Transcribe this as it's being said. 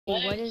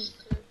What is...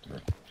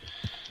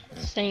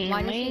 Same.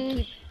 Why does he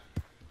keep...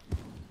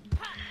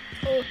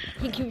 Oh,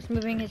 he keeps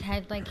moving his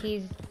head like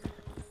he's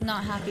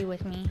not happy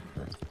with me.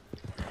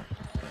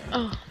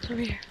 Oh, it's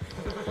over here.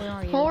 Where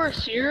are you?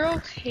 Horse, you're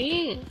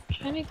okay. I'm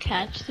trying to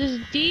catch this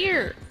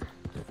deer.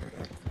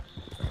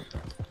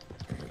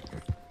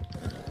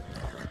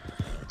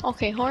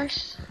 Okay,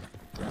 horse.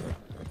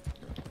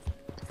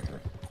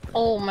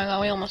 Oh my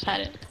god, we almost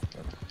had it.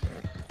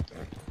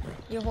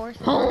 Your horse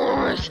is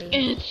Horse, happy.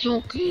 it's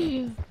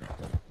okay.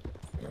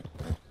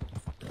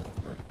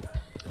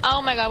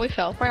 Oh my god, we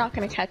fell. We're not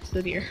gonna catch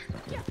the deer.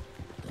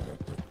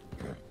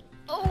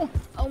 Oh!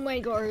 Oh my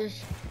gosh.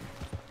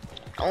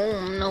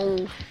 Oh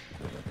no.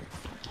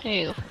 Here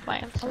you go,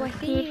 find some Oh, I see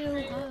food.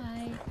 you.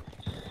 Hi.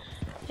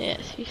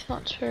 Yes, he's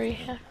not very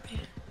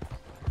happy.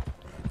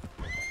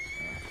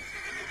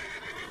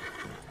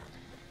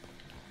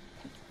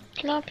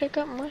 Can I pick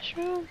up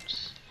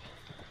mushrooms?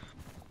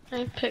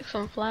 I pick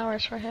some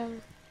flowers for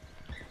him.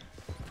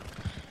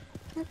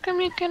 How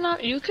come you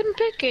cannot? You can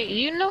pick it.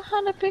 You know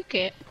how to pick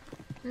it.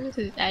 This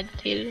is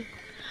agitated.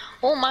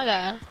 Oh my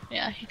god.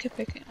 Yeah, he could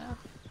pick it now.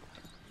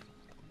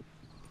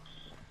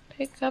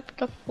 Pick up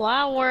the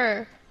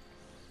flower.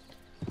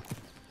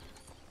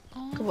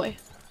 Oh. Good boy.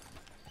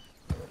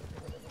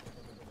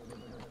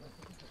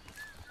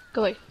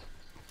 Good boy.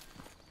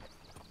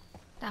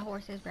 That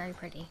horse is very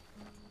pretty.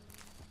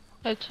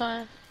 It's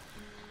fine.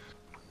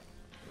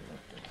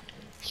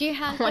 She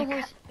has Oh the my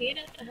horse. god. Feed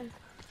it to him.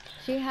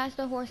 She has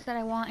the horse that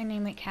I want and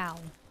name it Cow.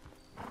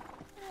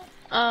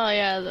 Oh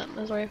yeah,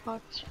 that's where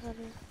Fox.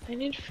 I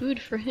need food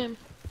for him.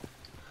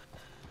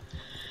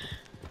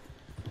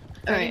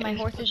 Alright, my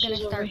horse is gonna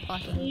she's start over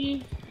bucking.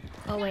 here.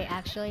 Oh wait,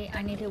 actually,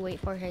 I need to wait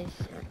for his...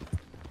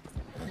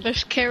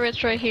 There's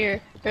carrots right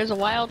here. There's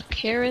wild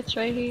carrots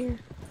right here.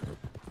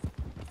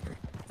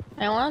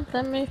 I want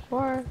them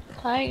before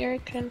Tiger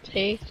can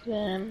take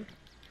them.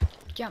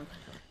 Jump,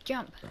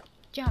 jump,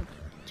 jump,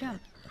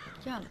 jump,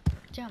 jump,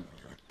 jump,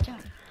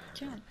 jump,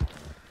 jump.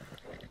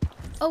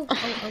 Oh, oh,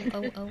 oh,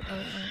 oh, oh, oh,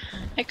 oh, oh.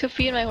 I could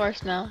feed my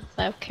horse now.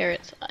 I have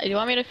carrots. Do you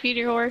want me to feed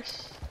your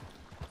horse?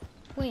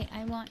 Wait,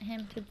 I want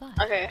him to buck.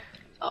 Okay.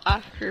 Oh,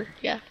 after,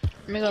 yeah.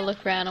 Let me go look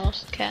for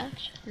animals to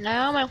catch.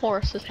 Now my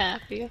horse is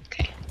happy.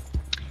 Okay.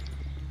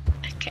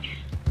 Okay.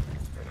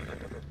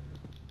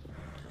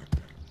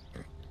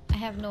 I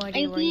have no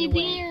idea where you went.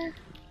 Deer.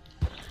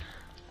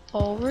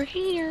 Over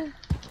here.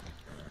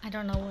 I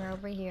don't know where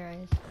over here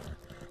is.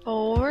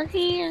 Over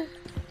here.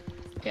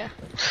 Yeah.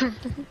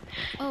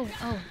 Oh,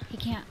 oh, he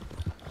can't.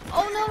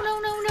 Oh, no, no,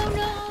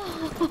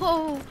 no,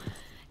 no, no!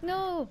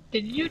 No,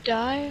 Did you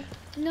die?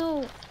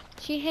 no,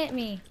 she hit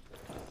me.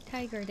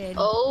 Tiger did.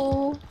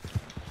 Oh.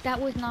 That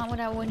was not what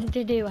I wanted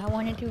to do. I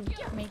wanted to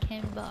make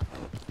him buck.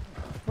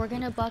 We're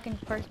gonna buck in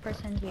first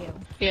person view.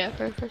 Yeah,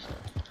 first person.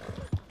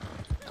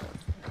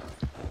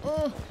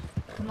 Oh,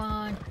 come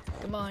on,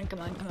 come on, come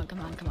on, come on, come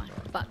on, come on.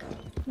 Buck.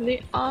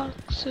 The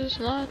ox is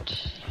not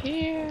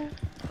here.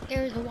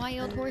 There's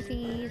wild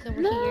horsies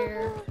over No.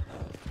 here.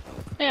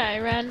 Yeah, I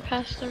ran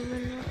past them.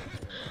 And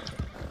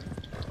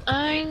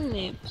I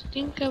need to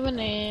think of a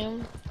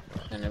name.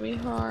 It's gonna be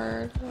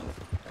hard.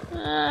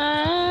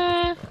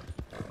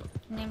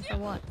 Name for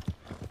what?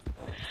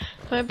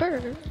 My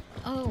bird.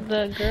 Oh,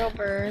 The girl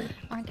bird.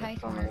 aren't I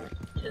smart?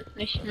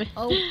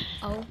 Oh.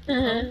 Oh, oh,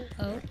 oh,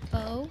 oh,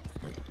 oh.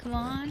 Come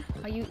on.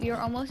 You're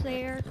almost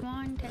there. Come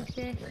on,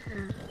 Texas.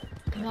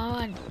 Come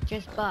on.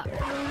 Just buck.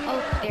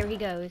 Oh, there he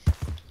goes.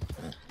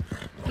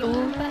 Keep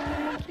on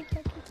bucking, keep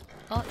bucking.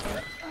 Oh,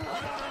 there.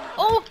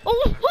 Oh,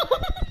 oh!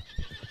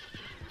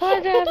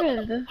 What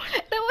happened?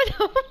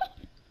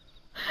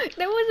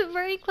 That was a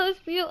very close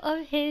view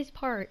of his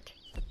part.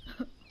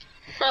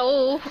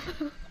 Oh.